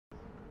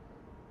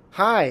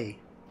Hi,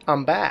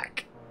 I'm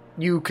back.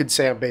 You could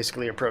say I'm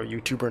basically a pro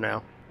YouTuber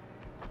now.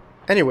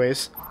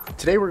 Anyways,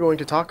 today we're going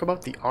to talk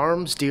about the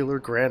Arms Dealer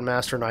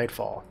Grandmaster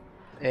Nightfall.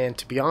 And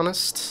to be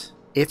honest,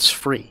 it's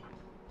free.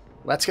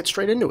 Let's get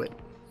straight into it.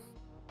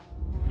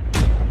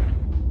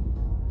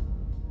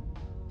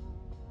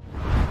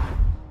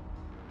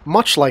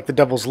 Much like the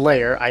Devil's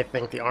Lair, I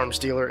think the Arms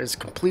Dealer is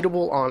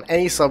completable on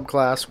any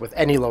subclass with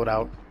any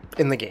loadout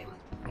in the game.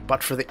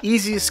 But for the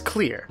easiest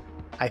clear,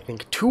 I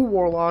think 2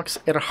 Warlocks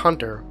and a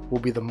Hunter will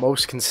be the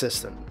most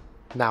consistent.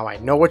 Now I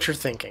know what you're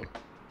thinking.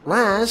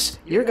 Laz,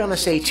 you're gonna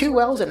say 2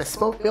 Wells and a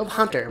smoke-build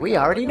Hunter. We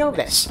already know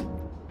this.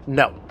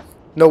 No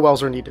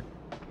wells are needed.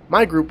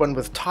 My group went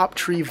with Top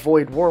Tree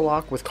Void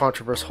Warlock with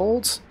Controverse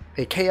Holds,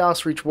 a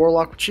Chaos Reach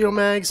Warlock with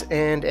Geomags,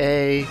 and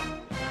a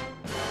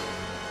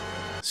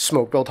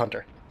Smoke Build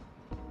Hunter.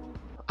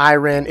 I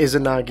ran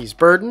Izanagi's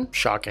Burden,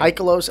 shocking,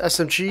 Ikelos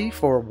SMG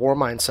for War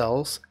Mind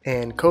Cells,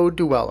 and Code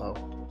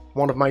Duello.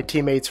 One of my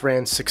teammates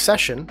ran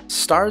Succession,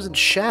 Stars and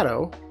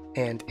Shadow,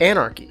 and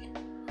Anarchy.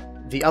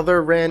 The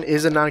other ran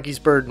Izanagi's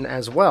Burden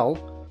as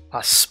well,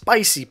 a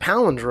spicy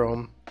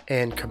palindrome,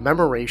 and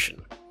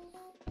Commemoration.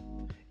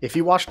 If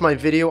you watched my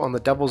video on the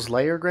Devil's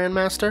Lair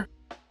Grandmaster,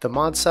 the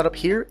mod setup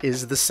here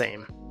is the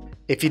same.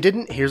 If you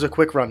didn't, here's a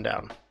quick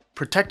rundown.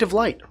 Protective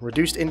Light,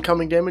 reduced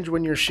incoming damage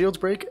when your shields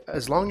break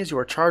as long as you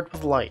are charged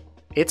with light.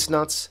 It's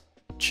nuts,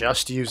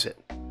 just use it.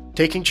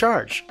 Taking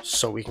Charge,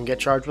 so we can get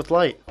charged with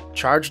light.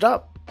 Charged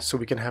Up, so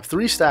we can have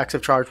 3 stacks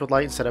of charged with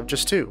light instead of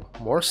just 2.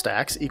 More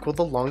stacks equal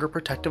the longer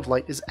protective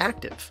light is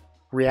active.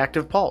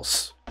 Reactive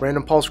Pulse,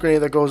 random pulse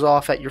grenade that goes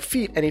off at your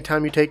feet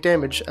anytime you take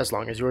damage as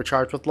long as you are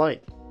charged with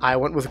light. I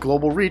went with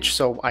Global Reach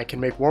so I can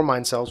make War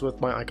Mind Cells with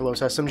my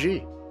Ikelos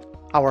SMG.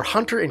 Our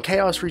Hunter and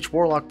Chaos Reach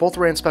Warlock both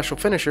ran Special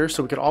Finisher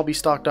so we could all be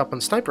stocked up on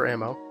sniper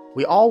ammo.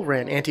 We all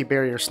ran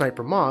Anti-Barrier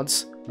Sniper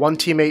mods. One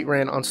teammate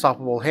ran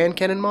Unstoppable Hand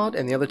Cannon mod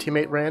and the other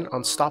teammate ran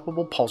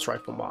Unstoppable Pulse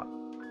Rifle mod.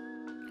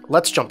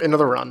 Let's jump into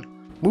the run.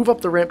 Move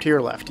up the ramp to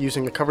your left,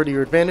 using the cover to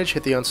your advantage,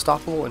 hit the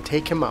Unstoppable and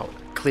take him out.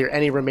 Clear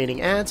any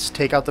remaining adds,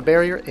 take out the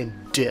barrier, and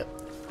dip.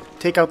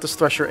 Take out this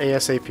Thresher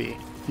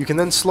ASAP. You can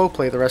then slow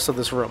play the rest of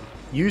this room.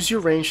 Use your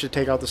range to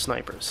take out the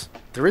snipers.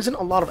 There isn't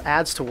a lot of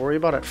adds to worry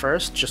about at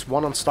first, just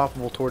one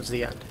Unstoppable towards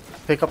the end.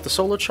 Pick up the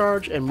Solar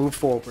Charge and move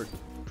forward.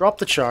 Drop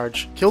the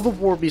charge, kill the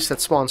War Beast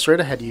that spawns straight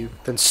ahead of you,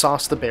 then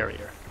sauce the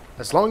barrier.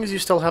 As long as you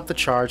still have the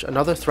charge,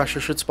 another Thresher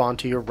should spawn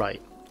to your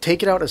right.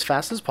 Take it out as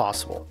fast as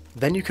possible,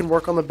 then you can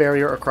work on the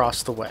barrier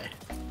across the way.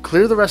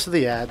 Clear the rest of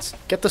the adds,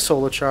 get the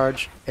Solar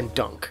Charge, and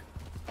dunk.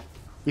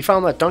 We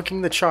found that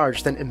dunking the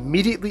charge, then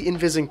immediately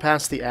invising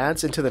past the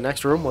adds into the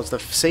next room was the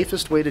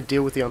safest way to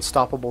deal with the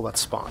Unstoppable that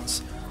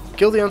spawns.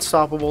 Kill the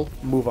Unstoppable,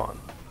 move on.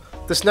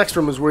 This next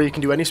room is where you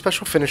can do any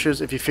special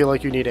finishes if you feel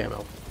like you need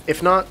ammo.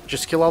 If not,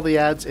 just kill all the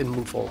adds and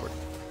move forward.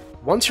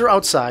 Once you're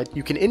outside,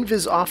 you can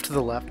invis off to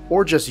the left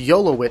or just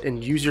YOLO it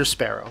and use your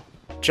Sparrow.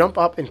 Jump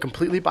up and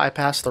completely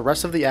bypass the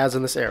rest of the adds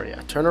in this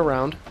area. Turn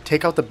around,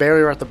 take out the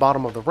barrier at the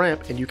bottom of the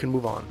ramp, and you can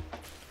move on.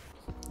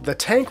 The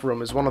tank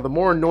room is one of the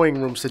more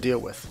annoying rooms to deal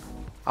with.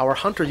 Our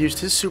Hunter used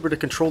his super to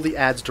control the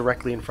adds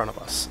directly in front of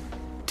us.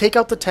 Take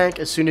out the tank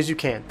as soon as you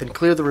can, then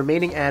clear the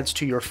remaining adds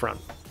to your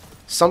front.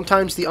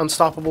 Sometimes the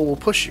Unstoppable will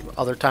push you,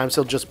 other times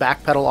he'll just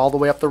backpedal all the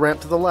way up the ramp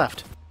to the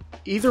left.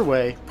 Either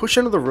way, push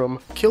into the room,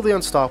 kill the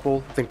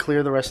Unstoppable, then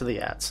clear the rest of the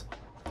adds.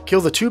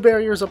 Kill the 2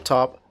 barriers up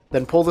top,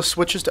 then pull the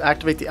switches to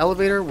activate the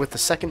elevator with the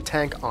second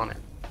tank on it.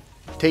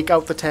 Take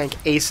out the tank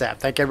ASAP,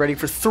 then get ready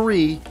for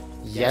 3,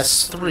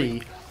 yes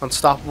 3,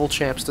 Unstoppable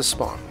champs to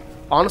spawn.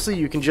 Honestly,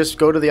 you can just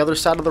go to the other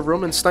side of the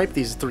room and snipe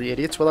these 3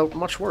 idiots without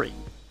much worry.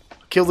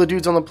 Kill the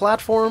dudes on the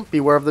platform,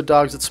 beware of the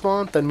dogs that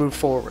spawn, then move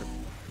forward.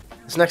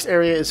 This next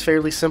area is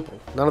fairly simple.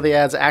 None of the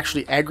adds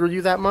actually aggro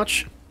you that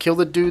much. Kill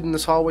the dude in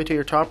this hallway to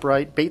your top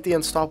right, bait the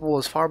Unstoppable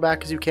as far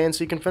back as you can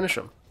so you can finish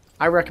him.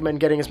 I recommend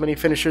getting as many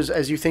finishers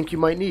as you think you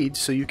might need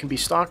so you can be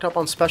stocked up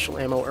on special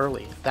ammo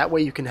early. That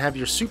way you can have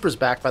your supers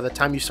back by the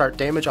time you start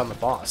damage on the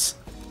boss.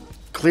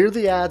 Clear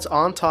the adds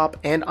on top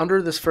and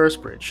under this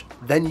first bridge,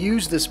 then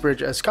use this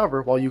bridge as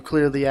cover while you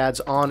clear the adds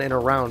on and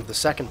around the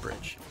second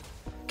bridge.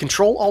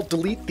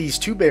 Control-Alt-Delete these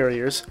 2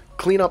 barriers,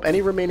 clean up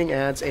any remaining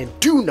adds, and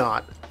do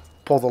not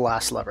pull the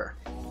last lever.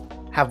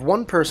 Have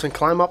one person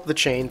climb up the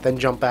chain, then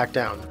jump back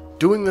down.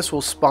 Doing this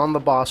will spawn the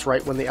boss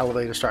right when the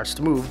elevator starts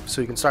to move,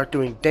 so you can start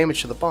doing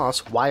damage to the boss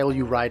while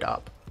you ride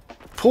up.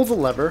 Pull the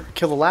lever,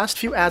 kill the last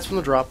few adds from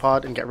the drop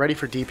pod, and get ready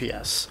for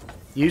DPS.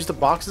 Use the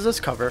boxes as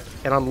cover,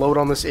 and unload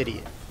on this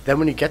idiot. Then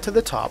when you get to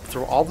the top,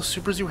 throw all the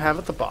supers you have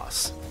at the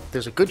boss.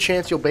 There's a good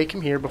chance you'll bake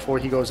him here before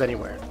he goes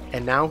anywhere.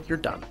 And now you're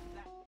done.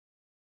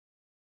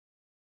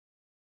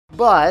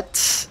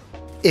 But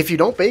if you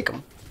don't bake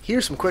him,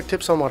 here's some quick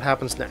tips on what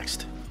happens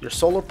next. Your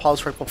Solar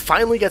Pulse Rifle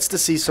finally gets to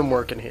see some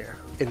work in here.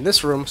 In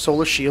this room,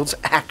 solar shields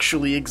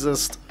actually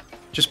exist.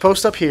 Just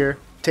post up here,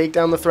 take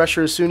down the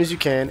Thresher as soon as you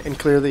can, and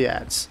clear the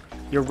adds.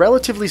 You're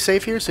relatively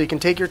safe here, so you can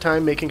take your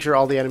time making sure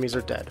all the enemies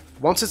are dead.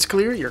 Once it's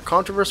clear, your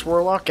Controverse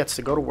Warlock gets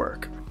to go to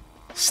work.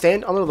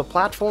 Stand under the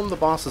platform the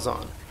boss is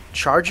on.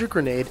 charge your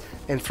grenade,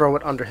 and throw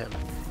it under him.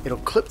 It'll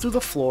clip through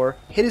the floor,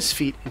 hit his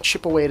feet, and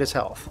chip away at his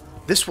health.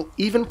 This will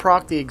even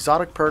proc the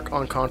exotic perk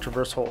on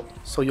Controverse Hold,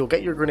 so you'll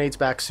get your grenades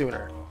back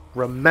sooner.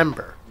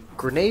 Remember,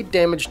 grenade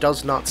damage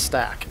does not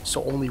stack,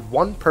 so only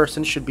one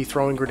person should be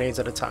throwing grenades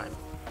at a time.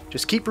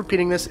 Just keep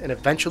repeating this and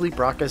eventually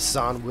Brackus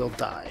Zahn will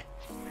die.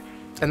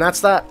 And that's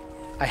that.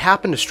 I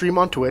happen to stream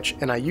on Twitch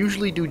and I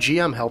usually do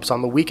GM helps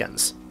on the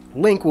weekends.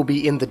 Link will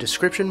be in the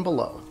description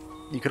below.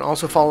 You can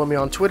also follow me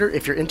on Twitter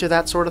if you're into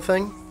that sort of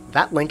thing.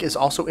 That link is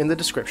also in the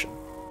description.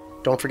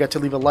 Don't forget to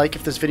leave a like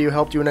if this video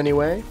helped you in any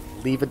way.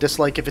 Leave a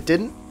dislike if it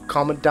didn't.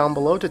 Comment down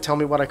below to tell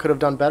me what I could have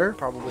done better,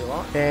 probably a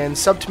lot. And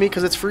sub to me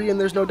because it's free and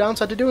there's no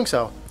downside to doing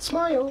so.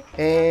 Smile!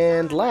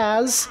 And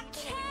Laz,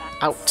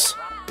 out.